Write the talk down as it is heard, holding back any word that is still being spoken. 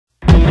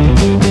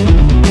Hey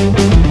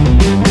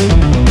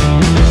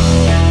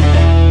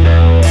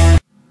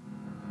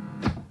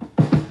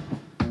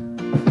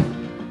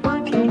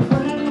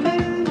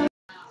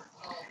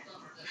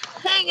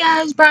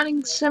guys,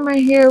 BrowningSimmer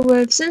here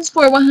with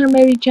Sims4 100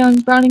 Baby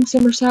Challenge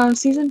BrowningSimmer Style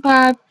Season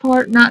 5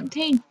 Part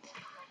 19.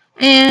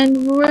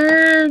 And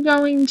we're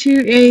going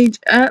to age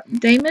up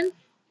Damon,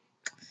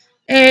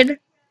 Ed,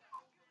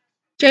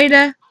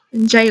 Jada,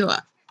 and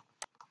Jayla.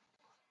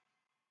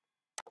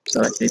 So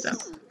let's do so.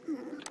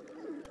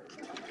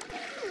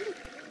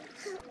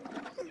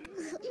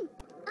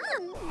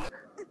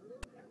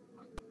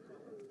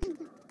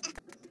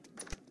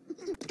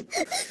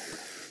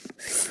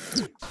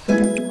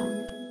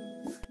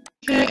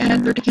 Okay,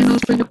 add 30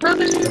 candles for your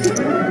brother. Put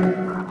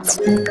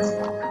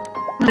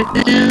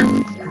it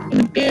down in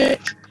a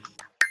bit.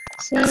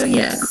 So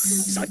yeah.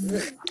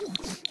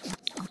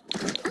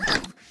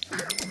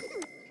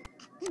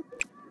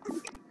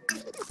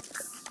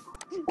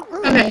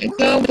 Okay,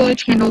 go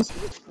village candles.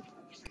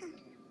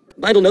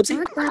 Bible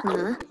Nopesy?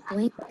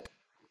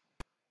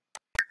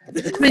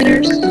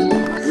 Tomatoes.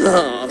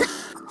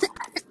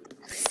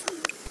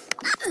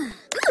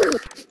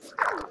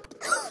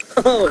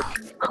 Oh.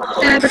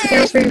 Add 30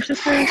 candles for your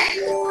sisters.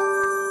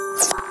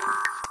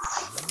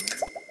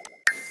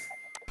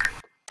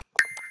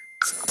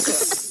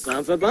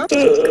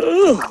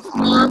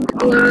 Mom,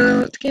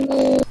 blow out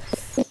candles.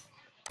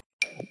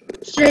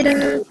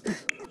 Jada.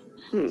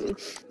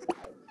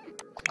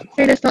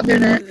 Jada, stop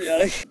doing that.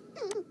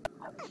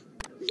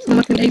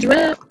 Mama's gonna age you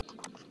up.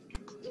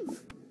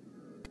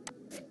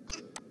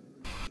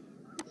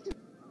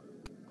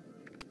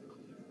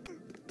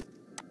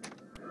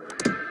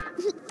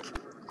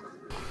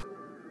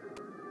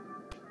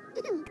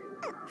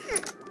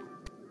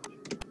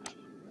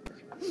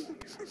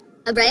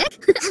 A break?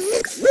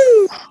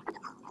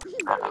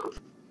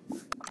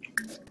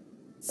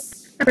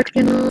 I broke the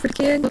candle for the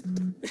kid.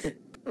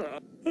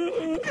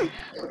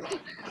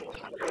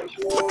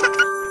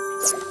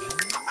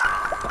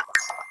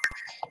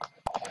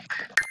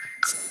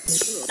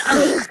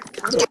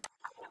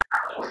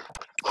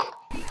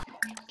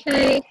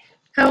 Okay,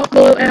 how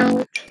blow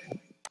out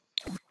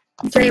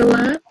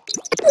Jayla.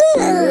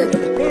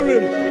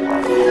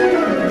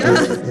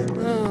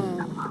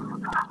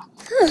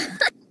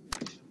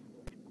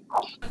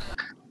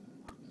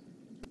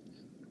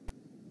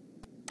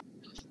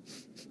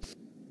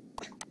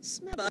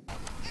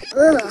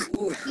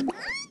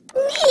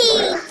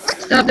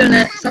 Stop doing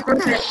that. Stop doing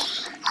that.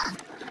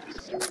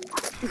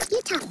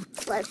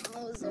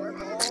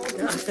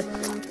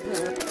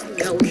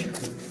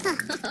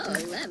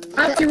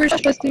 I thought you were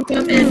supposed to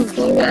come and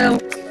blow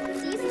out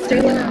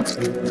Jayla.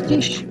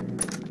 Yeesh.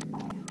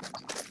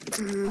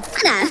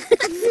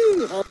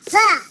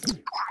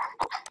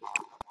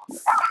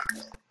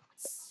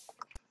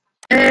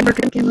 And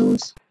broken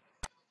candles.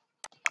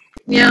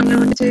 Yeah, I'm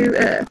going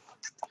to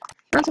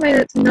find somebody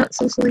that's not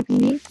so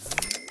sleepy.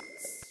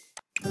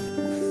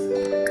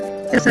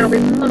 Guess that'll be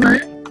Mama.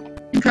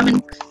 And come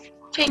and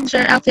change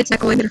their outfits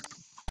like later.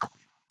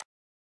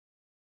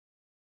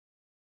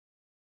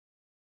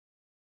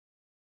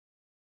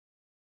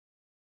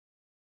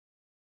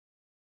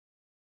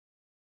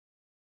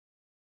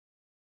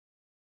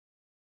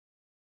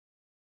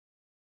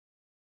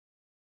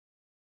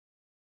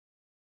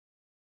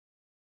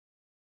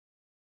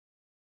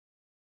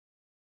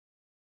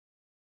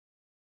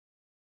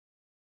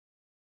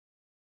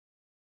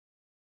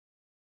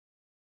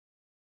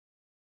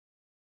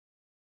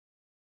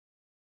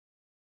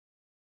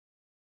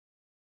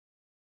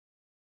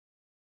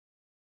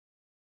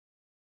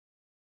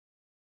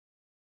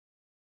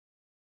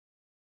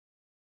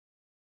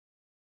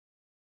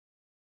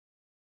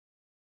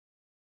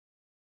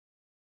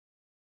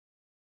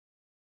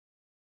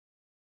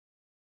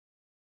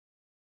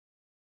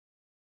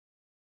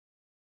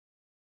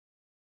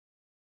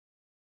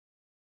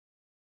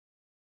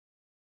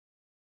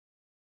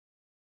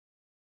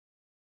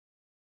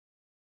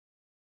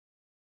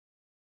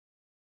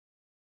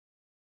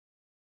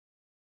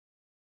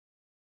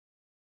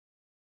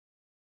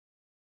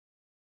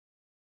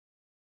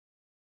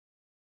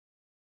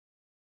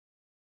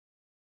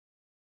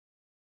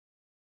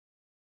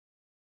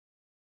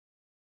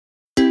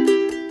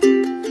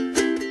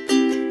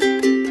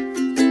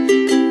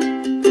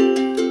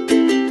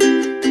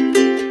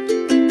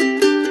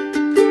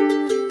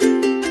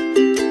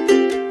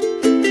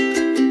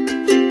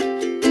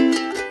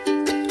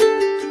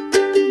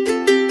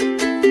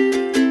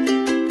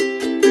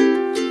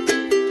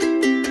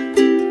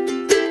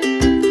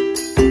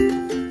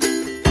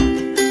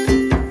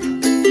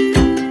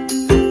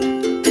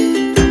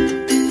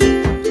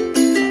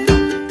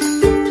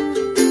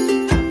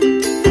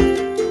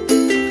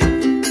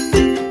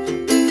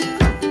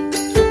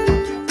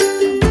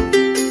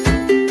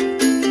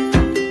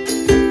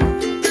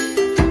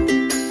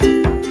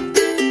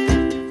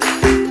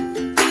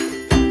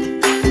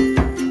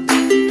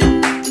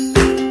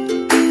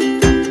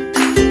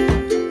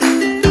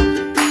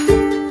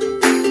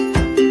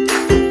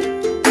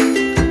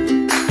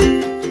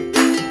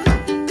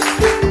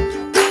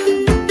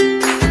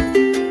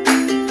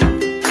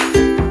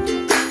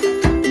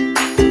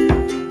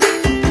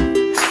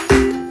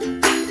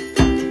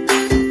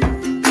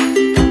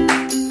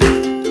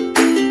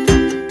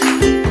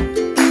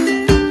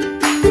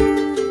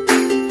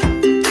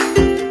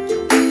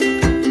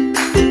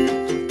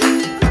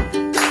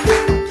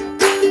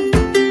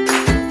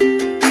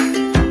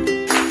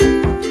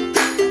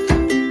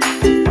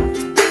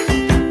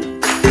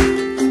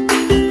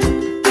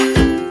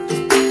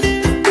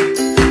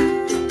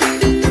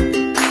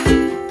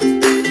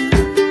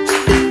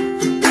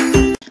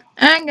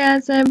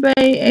 as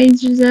everybody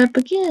ages up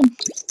again.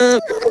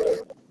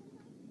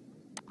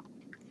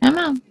 Come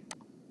on.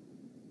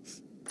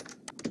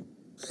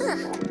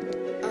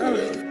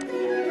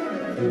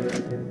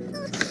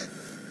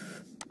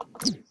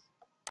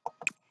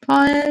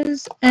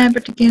 Pause,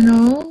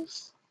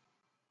 Abertiginnels.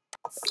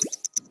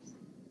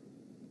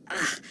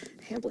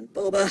 Hamblin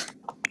Boba.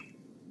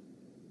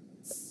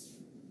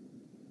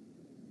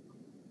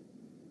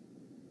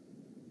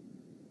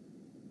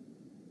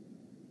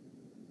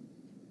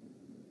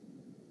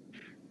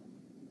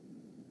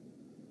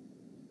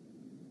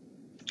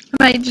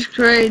 I might just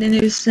create a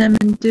new sim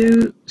and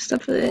do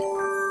stuff with it.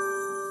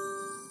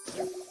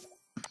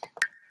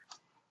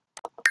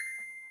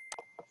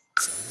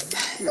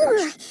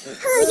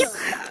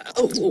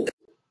 Oh.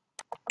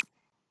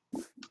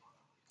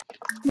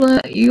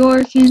 Let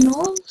your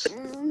candles.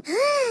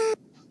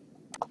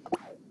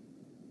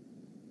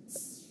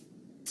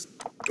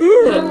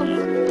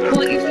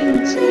 Let your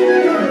candles.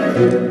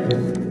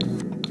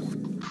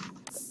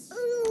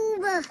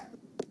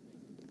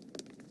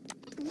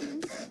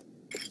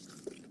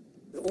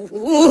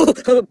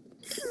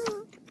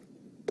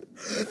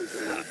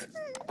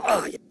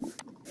 Oh, yeah.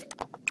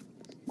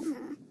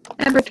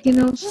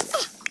 Abertiginnels.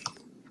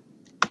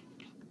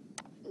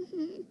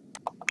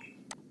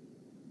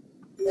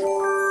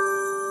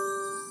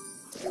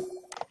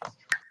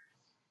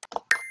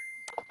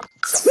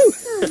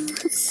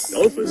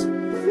 Dolphins.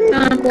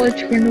 Let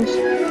your candles.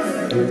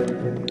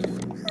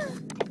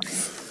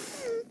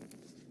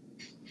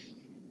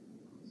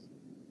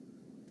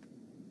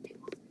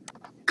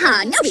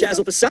 Ah, no.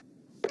 Shazzle Passat.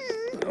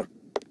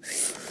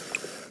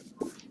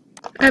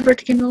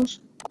 Abertiginnels.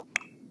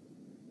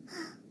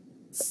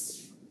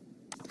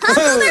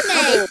 Humble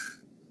mermaid.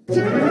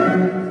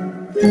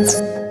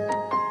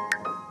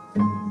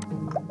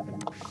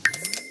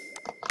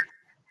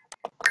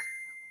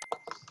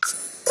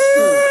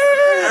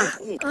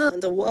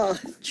 The wall.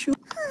 Let your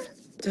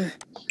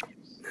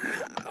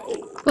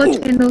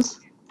candles.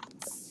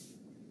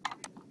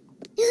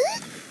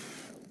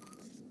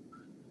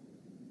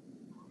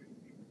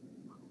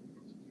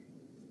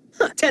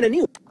 Ten and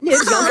new.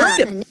 Nibs on the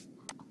Abertiginnels.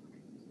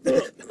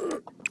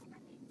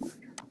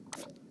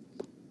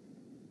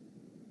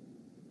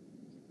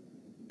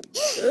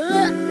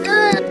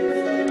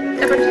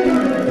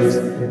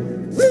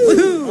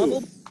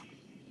 Woohoo!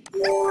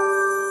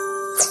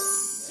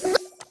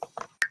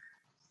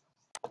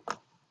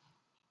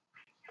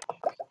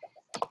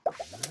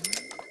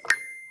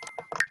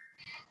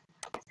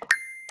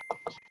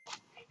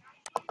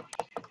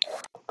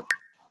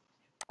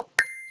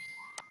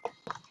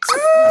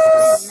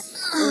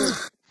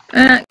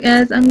 Alright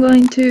guys, I'm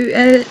going to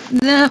edit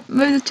them,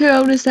 move the two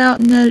oldest out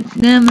and edit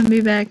them and be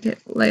back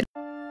later.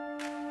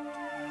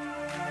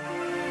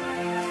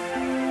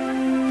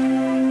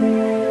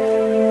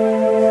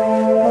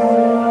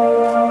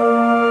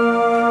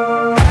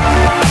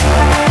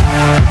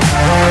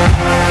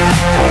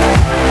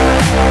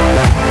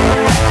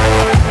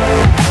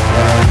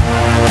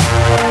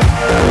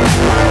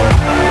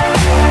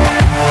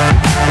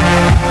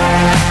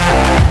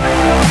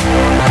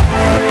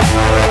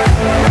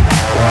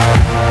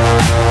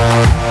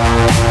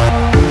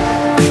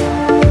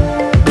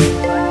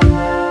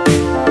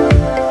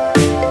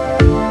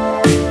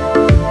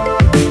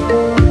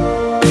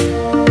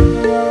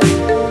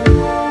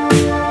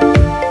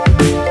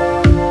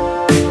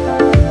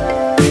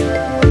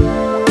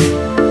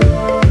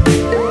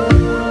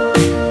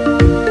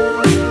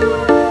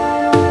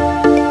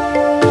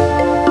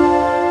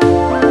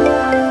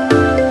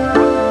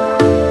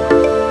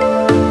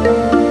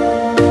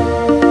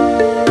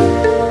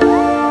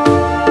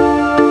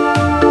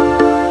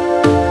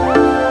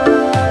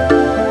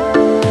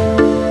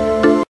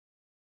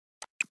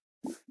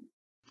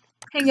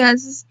 Hey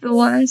guys, this is the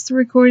last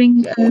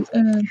recording of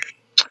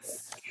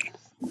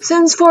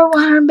Sims4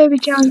 100 Baby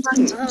Challenge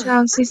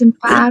BrowningSimmer Season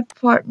 5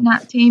 Part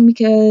 19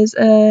 because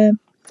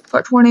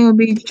Part 20 will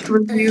be just a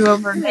review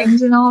over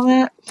names and all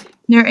that.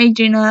 They're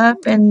aging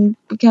up and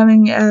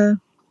becoming young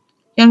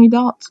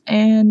adults,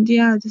 and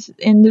yeah, just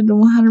ended the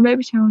 100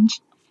 Baby Challenge.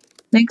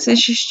 Next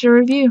is just a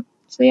review.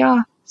 So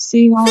yeah,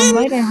 see you all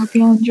later. I hope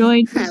you all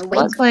enjoyed this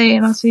Let's Play,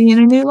 and I'll see you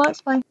in a new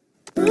Let's Play.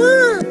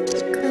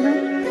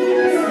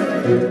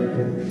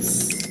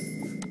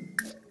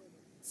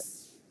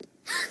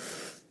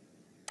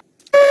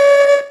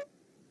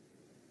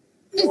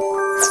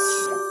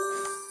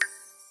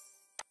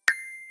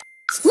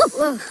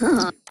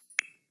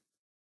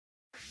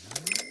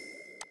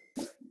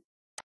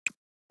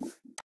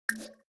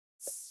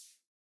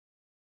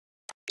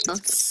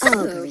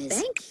 Oh,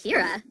 thank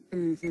Kira.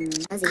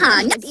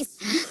 Ah, no.